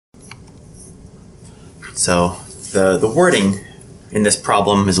So the wording in this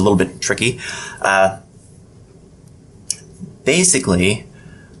problem is a little bit tricky. Basically,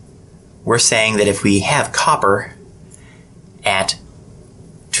 we're saying that if we have copper at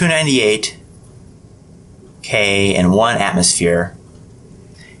 298 K and 1 atmosphere,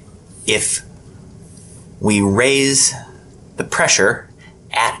 if we raise the pressure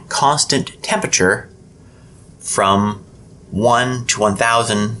at constant temperature from 1 to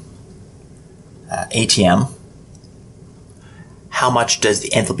 1000 atm, how much does the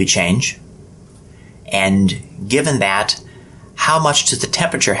enthalpy change? And given that, how much does the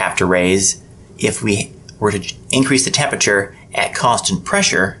temperature have to raise if we were to increase the temperature at constant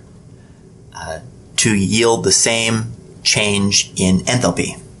pressure to yield the same change in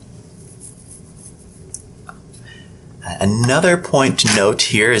enthalpy? Another point to note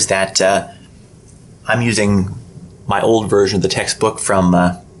here is that I'm using my old version of the textbook from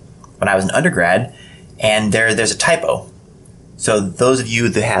when I was an undergrad, and there's a typo. So those of you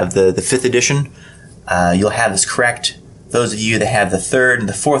that have the 5th edition, you'll have this correct. Those of you that have the 3rd and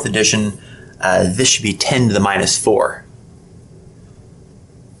the 4th edition, this should be 10 to the minus 4.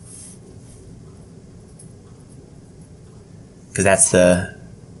 Because that's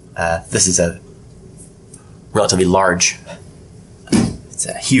this is a relatively large, it's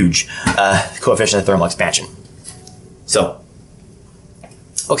a huge coefficient of thermal expansion. So,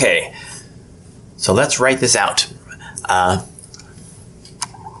 okay, so let's write this out.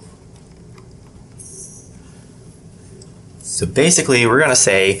 So basically, we're going to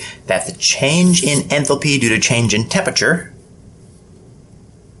say that the change in enthalpy due to change in temperature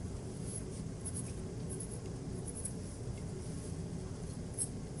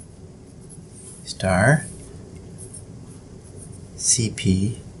star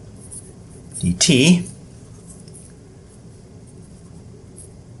Cp dt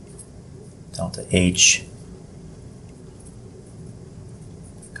delta H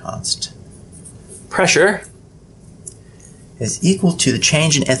const pressure is equal to the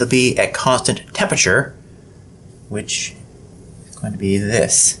change in enthalpy at constant temperature, which is going to be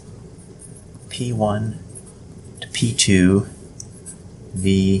this: P1 to P2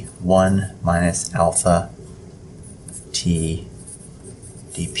 V1 minus alpha T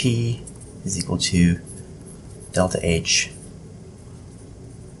dP is equal to delta H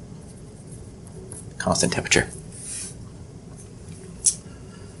constant temperature.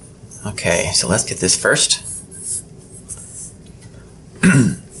 Okay, so let's get this first.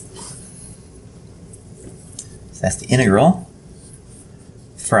 So that's the integral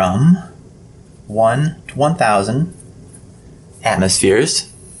from 1 to 1000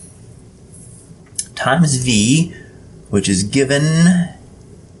 atmospheres times V, which is given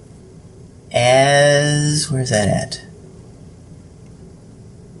as, where's that at?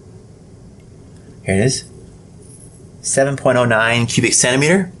 Here it is, 7.09 cubic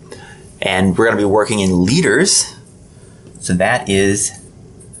centimeter, and we're going to be working in liters, so that is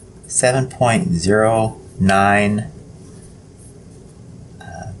 7.09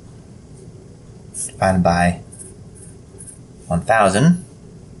 divided by 1000,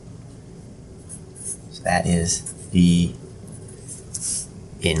 so that is V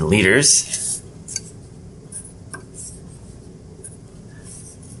in liters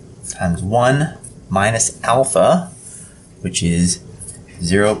times 1 minus alpha, which is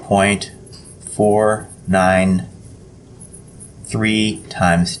 0.493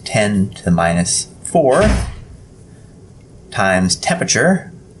 times 10 to the minus 4 times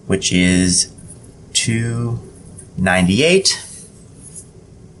temperature, which is 298.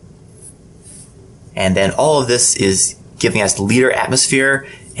 And then all of this is giving us liter atmosphere,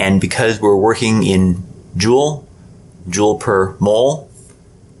 and because we're working in joule per mole,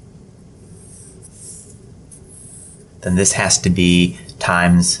 then this has to be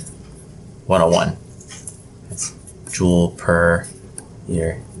times 101. That's joule per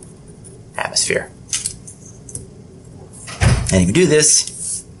liter atmosphere. And if you do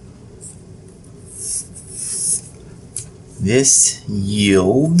this, this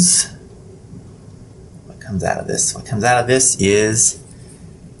yields, what comes out of this? What comes out of this is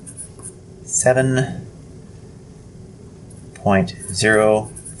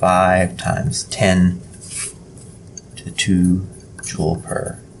 7.05 times 10 to the 2 joule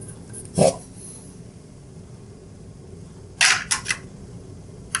per mole.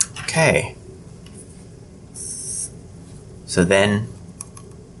 Okay. So then,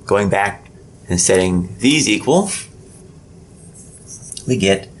 going back and setting these equal, we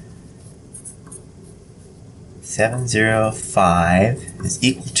get 705 is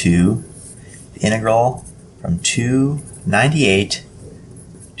equal to the integral from 298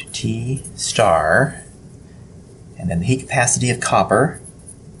 to T star And then the heat capacity of copper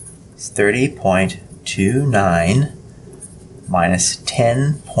is 30.29 minus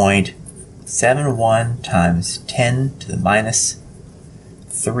 10.71 times 10 to the minus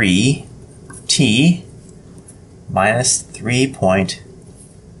 3 T minus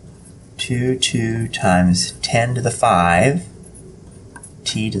 3.22 times 10 to the 5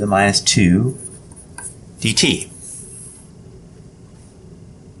 T to the minus 2 dt.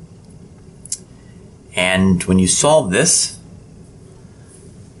 And when you solve this,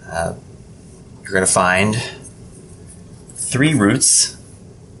 you're going to find 3 roots.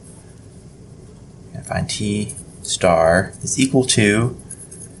 You're going to find T star is equal to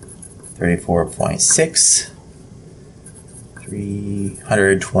 34.6,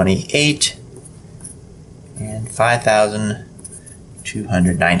 328, and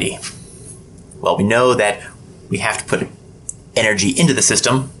 5,290. Well, we know that we have to put energy into the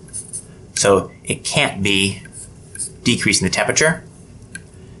system, so it can't be decreasing the temperature.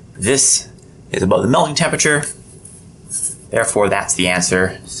 This is above the melting temperature, therefore that's the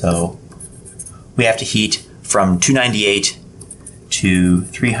answer. So we have to heat from 298 to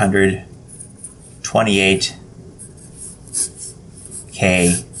 328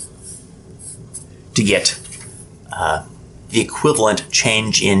 K to get the equivalent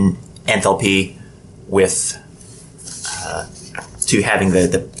change in enthalpy with to having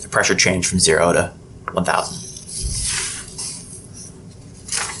the pressure change from 0 to 1000.